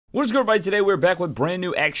What is good, everybody? Today we're back with brand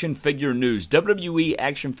new action figure news. WWE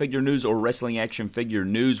action figure news or wrestling action figure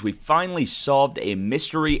news. We finally solved a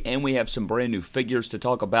mystery and we have some brand new figures to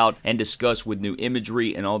talk about and discuss with new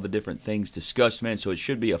imagery and all the different things discussed, man. So it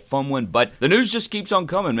should be a fun one. But the news just keeps on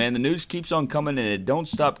coming, man. The news keeps on coming and it don't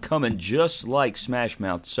stop coming, just like Smash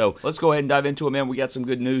Mouth. So let's go ahead and dive into it, man. We got some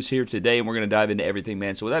good news here today and we're going to dive into everything,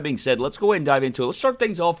 man. So with that being said, let's go ahead and dive into it. Let's start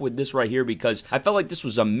things off with this right here because I felt like this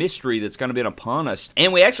was a mystery that's kind of been upon us.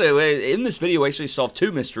 And we actually, in this video, we actually solved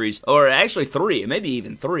two mysteries, or actually three, maybe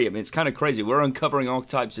even three. I mean, it's kind of crazy. We're uncovering all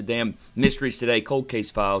types of damn mysteries today, cold case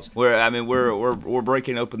files, where, I mean, we're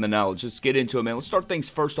breaking open the knowledge. Let's get into it, man. Let's start things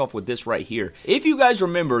first off with this right here. If you guys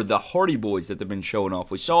remember the Hardy Boys that they've been showing off,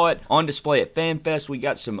 we saw it on display at FanFest. We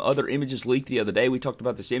got some other images leaked the other day. We talked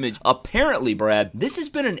about this image. Apparently, Brad, this has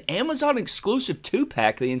been an Amazon exclusive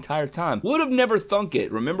 2-pack the entire time. Would have never thunk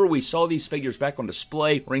it. Remember, we saw these figures back on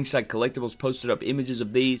display. Ringside Collectibles posted up images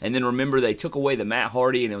of these, and then remember they took away the Matt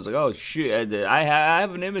Hardy and it was like, oh shit, I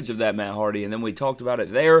have an image of that Matt Hardy, and then we talked about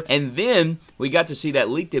it there, and then we got to see that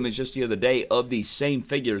leaked image just the other day of these same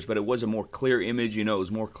figures, but it was a more clear image, you know, it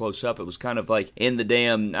was more close up. It was kind of like in the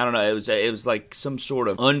damn, I don't know, it was like some sort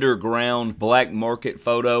of underground black market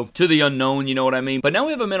photo to the unknown, you know what I mean? But now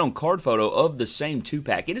we have a men on card photo of the same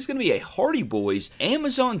 2-pack. It is going to be a Hardy Boys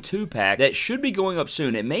Amazon 2-pack that should be going up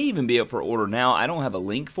soon. It may even be up for order now. I don't have a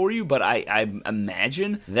link for you, but I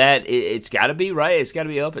imagine that it's got to be, right? It's got to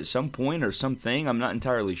be up at some point or something. I'm not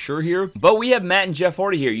entirely sure here. But we have Matt and Jeff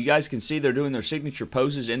Hardy here. You guys can see they're doing their signature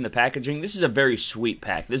poses in the packaging. This is a very sweet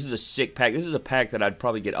pack. This is a sick pack. This is a pack that I'd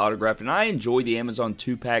probably get autographed. And I enjoy the Amazon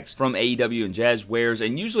 2-packs from AEW and Jazzwares.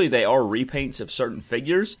 And usually they are repaints of certain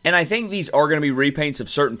figures. And I think these are going to be repaints of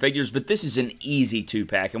certain figures. But this is an easy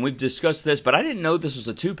 2-pack. And we've discussed this. But I didn't know this was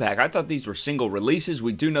a 2-pack. I thought these were single releases.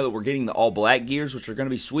 We do know that we're getting the all black gears, which are going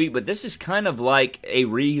to be sweet. But this is kind of like a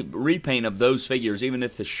repaint of those figures, even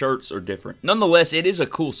if the shirts are different. Nonetheless, it is a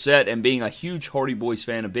cool set, and being a huge Hardy Boys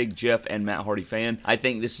fan, a big Jeff and Matt Hardy fan, I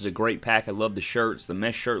think this is a great pack. I love the shirts. The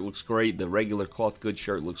mesh shirt looks great. The regular cloth goods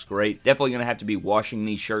shirt looks great. Definitely going to have to be washing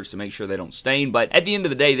these shirts to make sure they don't stain, but at the end of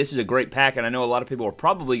the day, this is a great pack, and I know a lot of people are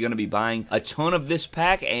probably going to be buying a ton of this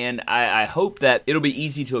pack, and I hope that it'll be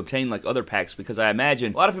easy to obtain like other packs, because I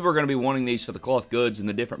imagine a lot of people are going to be wanting these for the cloth goods and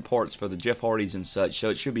the different parts for the Jeff Hardys and such, so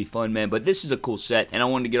it should be fun, man. But this is a cool set, and I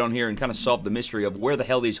wanted to get on here and kind of solve the mystery of where the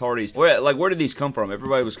hell these Hardys, where did these come from?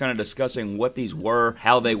 Everybody was kind of discussing what these were,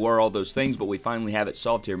 how they were, all those things, but we finally have it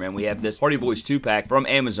solved here, man. We have this Hardy Boys 2-pack from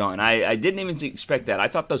Amazon. I didn't even expect that. I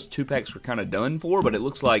thought those 2-packs were kind of done for, but it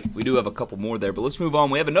looks like we do have a couple more there. But let's move on.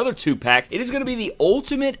 We have another 2-pack. It is going to be the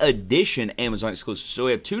Ultimate Edition Amazon exclusive. So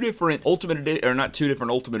we have two different Ultimate Edition, or not two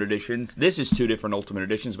different Ultimate Editions. This is two different Ultimate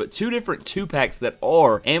Editions, but two different 2-packs that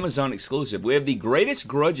are Amazon exclusive. We have the Greatest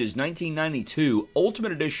Grudges 1992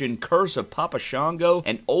 Ultimate Edition Curse of Papa Shango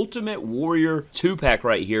and Ultimate Warrior 2-pack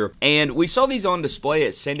right here. And we saw these on display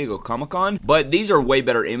at San Diego Comic-Con, but these are way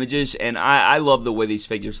better images, and I love the way these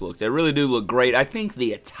figures look. They really do look great. I think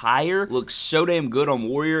the attire looks so damn good on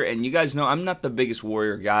Warrior, and you guys know I'm not the biggest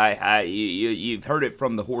Warrior guy. You've heard it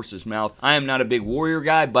from the horse's mouth. I am not a big Warrior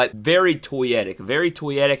guy, but very toyetic. Very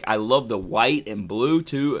toyetic. I love the white and blue,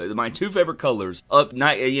 too. My two favorite colors.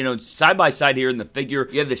 You know, side by side here in the figure,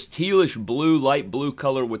 you have this tealish blue, light blue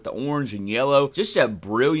color with the orange and yellow. Just a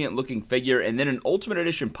brilliant looking figure, and then an Ultimate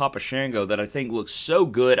Edition Papa Shango that I think looks so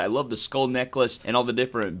good. I love the skull necklace and all the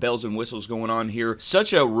different bells and whistles going on here.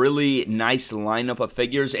 Such a really nice lineup of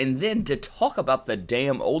figures. And then to talk about the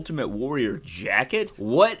damn Ultimate Warrior jacket,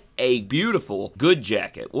 what a beautiful, good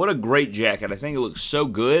jacket. What a great jacket. I think it looks so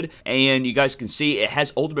good, and you guys can see it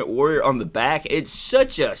has Ultimate Warrior on the back. It's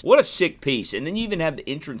such a, what a sick piece. And then you even have the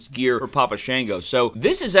entrance gear for Papa Shango. So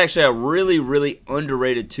this is actually a really, really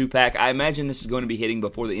underrated 2-pack. I imagine this is going to be hitting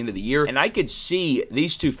before the end of the year, and I could see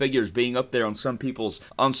these two figures being up there on some people's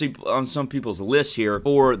lists here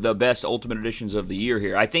for the best Ultimate Editions of the year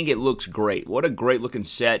here. I think it looks great. What a great looking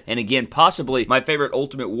set, and again, possibly my favorite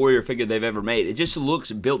Ultimate Warrior figure they've ever made. It just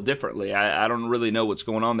looks built differently. I don't really know what's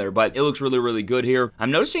going on there, but it looks really, really good here.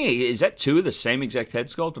 I'm noticing, is that two of the same exact head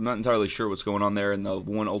sculpt? I'm not entirely sure what's going on there in the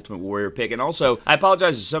one Ultimate Warrior pick. And also, I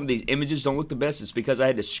apologize if some of these images don't look the best. It's because I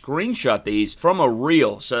had to screenshot these from a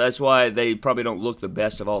reel, so that's why they probably don't look the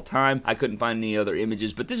best of all time. I couldn't find any other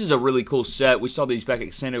images, but this is a really cool set. We saw these back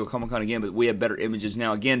at San Diego Comic-Con again, but we have better images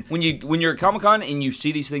now. Again, when you're at Comic-Con and you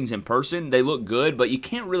see these things in person, they look good, but you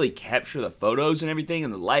can't really capture the photos and everything,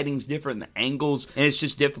 and the lighting's different, and the angles, and it's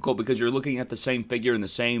just difficult because you're looking at the same figure in the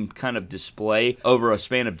same kind of display over a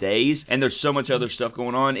span of days, and there's so much other stuff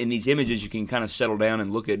going on. In these images, you can kind of settle down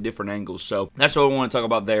and look at different angles, so that's what I want to talk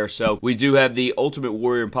about there. So we do have the Ultimate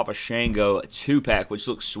Warrior and Papa Shango 2-pack, which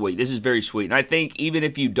looks sweet. This is very sweet. And I think even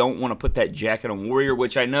if you don't want to put that jacket on Warrior,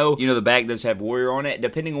 which I know, you know, the back does have Warrior on it,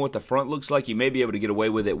 depending on what the front looks like, you may be able to get away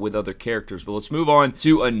with it with other characters. But let's move on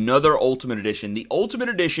to another Ultimate Edition. The Ultimate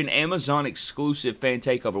Edition Amazon exclusive fan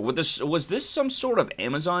takeover. Was this some sort of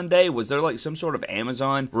Amazon day? Was there like some sort of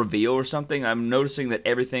Amazon reveal or something? I'm noticing that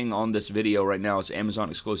everything on this video right now is Amazon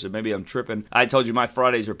exclusive. Maybe I'm tripping. I told you my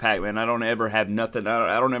Fridays are packed, man. I don't ever have nothing.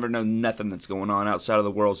 I don't ever know nothing that's going on outside of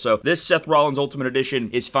the world. So this Seth Rollins Ultimate Edition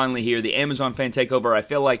is finally here. The Amazon fan takeover. I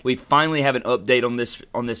feel like we finally have an update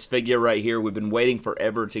on this figure right here. We've been waiting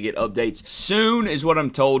forever to get updates. Soon is what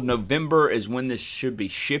I'm told. November is when this should be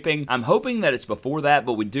shipping. I'm hoping that it's before that,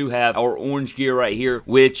 but we do have our orange gear right here,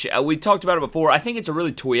 which we talked about it before. I think it's a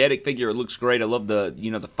really toyetic figure. It looks great. I love the,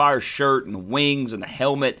 you know, the fire shirt and the wings and the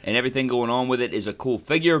helmet and everything going on with it is a cool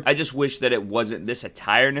figure. I just wish that it wasn't this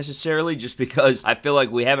attire necessarily, just because I feel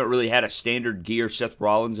like we haven't really had a standard gear Seth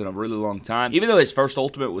Rollins in a really long time. Even though his first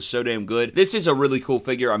Ultimate was so damn good, this is a really cool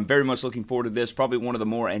figure. I'm very much looking forward to this. Probably one of the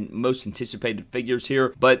more and most anticipated figures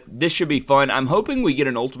here, but this should be fun. I'm hoping we get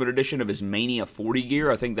an Ultimate Edition of his Mania 40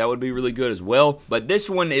 gear. I think that would be really good as well, but this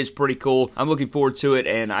one is pretty cool. I'm looking forward to it,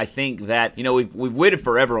 and I think that, you know, we've waited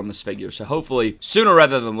forever on this figure, so hopefully sooner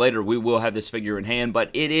rather than later we will have this figure in hand. But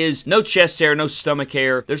it is no chest hair, no stomach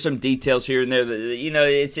hair. There's some details here and there that, you know,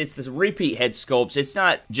 it's this repeat head sculpts. It's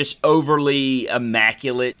not just overly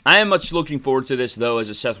immaculate. I am much looking forward to this though. As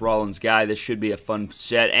a Seth Rollins guy, this should be a fun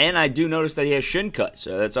set, and I do notice that he has shin cut,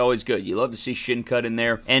 so that's always good. You love to see shin cut in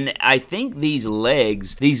there. And I think these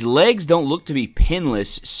legs don't look to be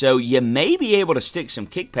pinless, so you may be able to stick some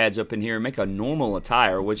kick pads up in here and make a normal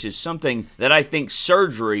attire, which is something that I think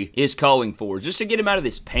Surgery is calling for. Just to get him out of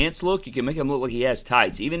this pants look, you can make him look like he has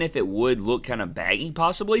tights, even if it would look kind of baggy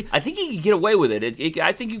possibly. I think he could get away with it.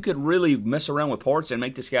 I think you could really mess around with parts and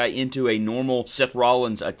make this guy into a normal Seth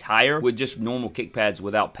Rollins attire with just normal kick pads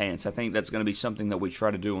without pants. I think that's going to be something that we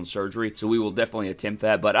try to do on Surgery, so we will definitely attempt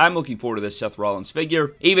that. But I'm looking forward to this Seth Rollins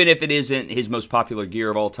figure. Even if it isn't his most popular gear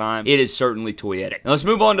of all time, it is certainly toyetic. Now let's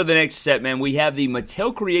move on to the next set, man. We have the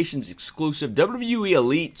Mattel Creations exclusive WWE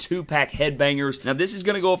Elite 2-pack headbangers. Now this is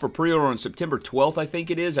going to go up for pre-order on September 12th, I think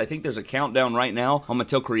it is. I think there's a countdown right now on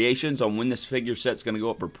Mattel Creations on when this figure set's going to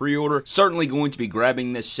go up for pre-order. Certainly going to be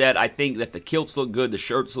grabbing this set. I think that the kilts look good, the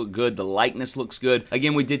shirts look good, the likeness looks good.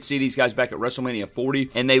 Again, we did see these guys back at WrestleMania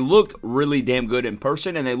 40, and they look really damn good in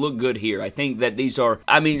person, and they look good here. I think that these are,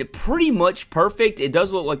 I mean, pretty much perfect. It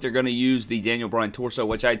does look like they're going to use the Daniel Bryan torso,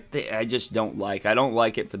 which I just don't like. I don't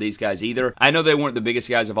like it for these guys either. I know they weren't the biggest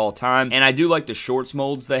guys of all time, and I do like the shorts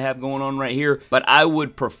molds they have going on right here, but I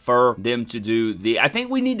would prefer them to do the, I think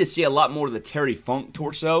we need to see a lot more of the Terry Funk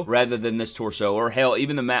torso rather than this torso, or hell,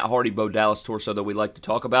 even the Matt Hardy Bo Dallas torso that we like to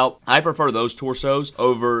talk about. I prefer those torsos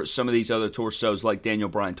over some of these other torsos like Daniel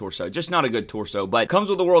Bryan torso. Just not a good torso, but comes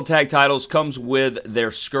with the World Tag Titles, comes with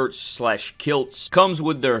their skirts slash kilts, comes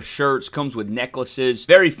with their shirts, comes with necklaces.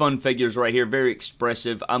 Very fun figures right here, very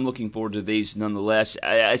expressive. I'm looking forward to these nonetheless.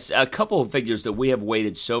 A couple of figures that we have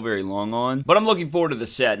waited so very long on, but I'm looking forward to the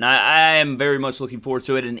set, and I am very much looking forward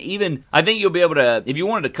to it. And even, I think you'll be able to, if you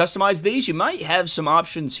wanted to customize these, you might have some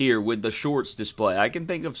options here with the shorts display. I can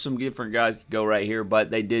think of some different guys to go right here,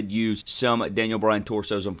 but they did use some Daniel Bryan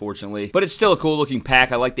torsos, unfortunately. But it's still a cool looking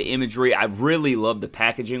pack. I like the imagery. I really love the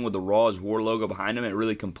packaging with the Raw as War logo behind him. It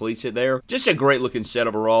really completes it there. Just a great looking set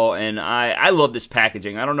overall, and I love this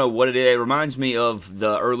packaging. I don't know what it is. It reminds me of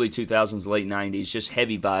the early 2000s, late 90s. Just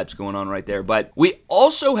heavy vibes going on right there. But we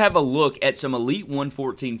also have a look at some Elite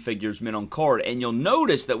 114 figures mint on card, and you'll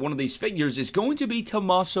notice that one of these figures is going to be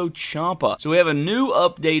Tommaso Ciampa. So we have a new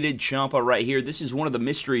updated Ciampa right here. This is one of the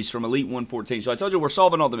mysteries from Elite 114. So I told you we're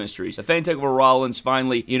solving all the mysteries. The fan takeover Rollins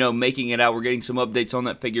finally, you know, making it out. We're getting some updates on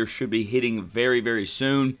that figure. Should be hitting very, very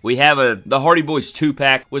soon. We have the Hardy Boys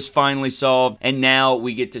 2-pack was finally solved, and now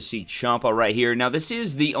we get to see Ciampa right here. Now this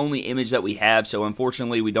is the only image that we have, so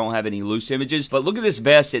unfortunately we don't have any loose images, but look at this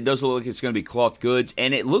vest. It does look like it's going to be cloth goods,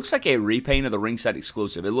 and it looks like a repaint of the ringside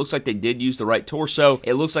exclusive. It looks like they did use the right torso.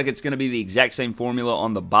 It looks like it's going to be the exact same formula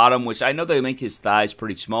on the bottom, which I know they make his thighs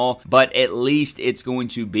pretty small, but at least it's going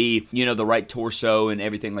to be, you know, the right torso and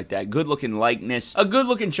everything like that. Good looking likeness. A good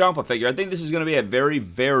looking Ciampa figure. I think this is going to be a very,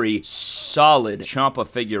 very solid Ciampa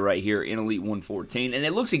figure right here in Elite 114, and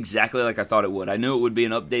it looks exactly like I thought it would. I knew it would be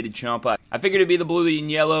an updated Ciampa. I figured it'd be the blue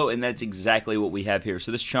and yellow, and that's exactly what we have here.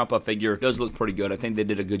 So this Ciampa figure does look pretty good. I think they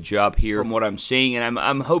did a good job here from what I'm seeing, and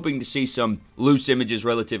I'm hoping to see some loose images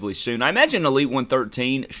relatively soon. I imagine Elite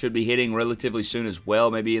 113 should be hitting relatively soon as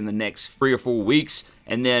well, maybe in the next 3 or 4 weeks.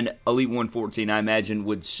 and then Elite 114, I imagine,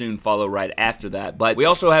 would soon follow right after that. But we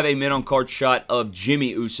also have a mid-on-card shot of Jimmy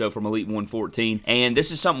Uso from Elite 114, and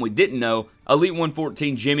this is something we didn't know. Elite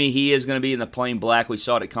 114 Jimmy, he is going to be in the plain black. We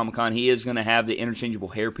saw it at Comic-Con. He is going to have the interchangeable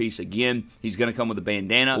hairpiece again. He's going to come with a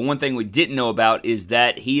bandana. But one thing we didn't know about is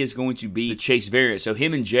that he is going to be the Chase variant. So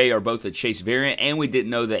him and Jay are both the Chase variant, and we didn't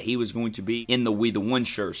know that he was going to be in the We The One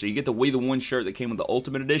shirt. So you get the We The One shirt that came with the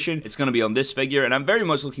Ultimate Edition. It's going to be on this figure, and I'm very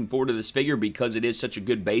much looking forward to this figure because it is such a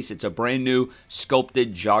good base. It's a brand new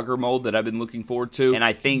sculpted jogger mold that I've been looking forward to, and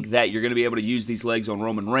I think that you're going to be able to use these legs on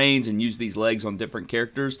Roman Reigns and use these legs on different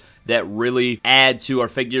characters that really add to our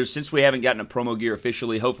figures. Since we haven't gotten a promo gear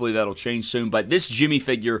officially, hopefully that'll change soon, but this Jimmy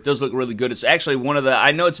figure does look really good. It's actually one of the,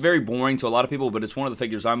 I know it's very boring to a lot of people, but it's one of the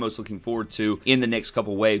figures I'm most looking forward to in the next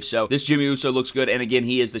couple waves. So this Jimmy Uso looks good, and again,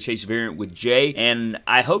 he is the Chase variant with Jay, and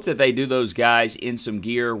I hope that they do those guys in some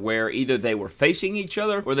gear where either they were facing each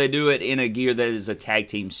other or they do it in a gear that is a tag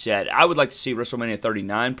team set. I would like to see WrestleMania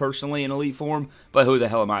 39 personally in Elite form, but who the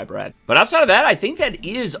hell am I, Brad? But outside of that, I think that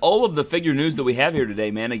is all of the figure news that we have here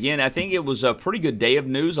today, man. Again, I think it was a pretty good day of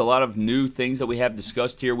news. A lot of new things that we have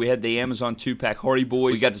discussed here. We had the Amazon 2-pack Hardy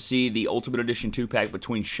Boys. We got to see the Ultimate Edition 2-pack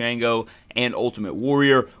between Shango and Ultimate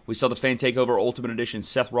Warrior. We saw the Fan Takeover Ultimate Edition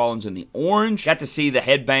Seth Rollins in the orange. Got to see the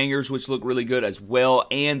Headbangers, which look really good as well,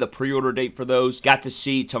 and the pre-order date for those. Got to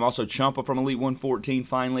see Tommaso Ciampa from Elite 114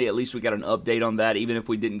 finally. At least we got an update on that, even if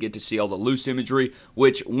we didn't get to see all the loose imagery,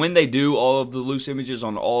 which when they do all of the loose images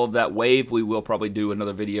on all of that wave, we will probably do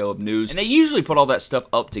another video of news. And they usually put all that stuff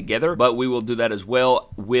up together, but we will do that as well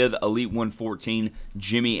with Elite 114,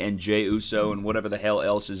 Jimmy and Jay Uso, and whatever the hell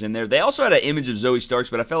else is in there. They also had an image of Zoe Starks,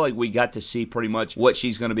 but I felt like we got to see pretty much what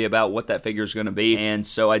she's going to be about, what that figure is going to be, and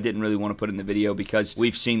so I didn't really want to put it in the video because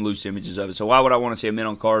we've seen loose images of it. So why would I want to see a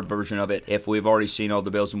mid-on-card version of it if we've already seen all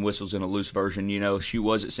the bells and whistles in a loose version? You know, she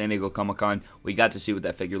was at San Diego Comic-Con. We got to see what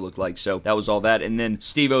that figure looked like, so that was all that. And then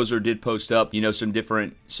Steve Ozer did post up, you know, some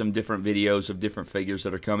different videos of different figures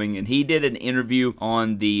that are coming, and he did an interview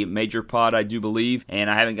on the Major Pod, I do believe, and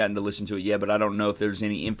I haven't gotten to listen to it yet, but I don't know if there's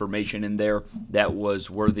any information in there that was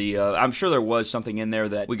worthy. I'm sure there was something in there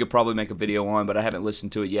that we could probably make a video on, but I haven't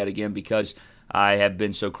listened to it yet, again, because I have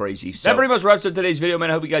been so crazy. So that pretty much wraps up today's video, man.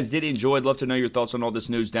 I hope you guys did enjoy. I'd love to know your thoughts on all this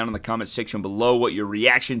news down in the comments section below, what your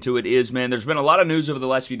reaction to it is, man. There's been a lot of news over the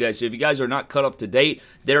last few days, so if you guys are not caught up to date,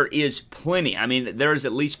 there is plenty. I mean, there is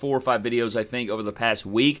at least 4 or 5 videos, I think, over the past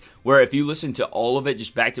week, where if you listen to all of it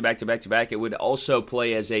just back to back to back to back, it would also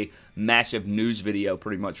play as a massive news video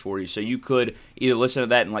pretty much for you. So you could either listen to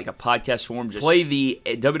that in like a podcast form, just play the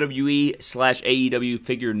WWE/AEW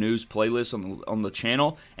figure news playlist on the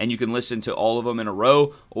channel, and you can listen to all of them in a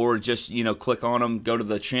row, or just, you know, click on them, go to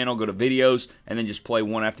the channel, go to videos, and then just play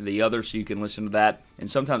one after the other so you can listen to that. And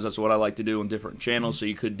sometimes that's what I like to do on different channels, so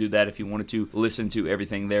you could do that if you wanted to listen to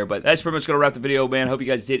everything there. But that's pretty much going to wrap the video, man. Hope you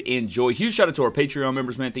guys did enjoy. Huge shout out to our Patreon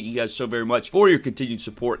members, man. Thank you guys so very much for your continued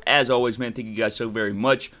support. As always, man, thank you guys so very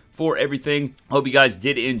much for everything. Hope you guys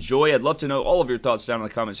did enjoy. I'd love to know all of your thoughts down in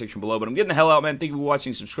the comment section below. But I'm getting the hell out, man. Thank you for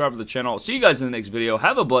watching. Subscribe to the channel. I'll see you guys in the next video.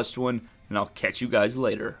 Have a blessed one, and I'll catch you guys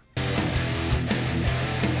later.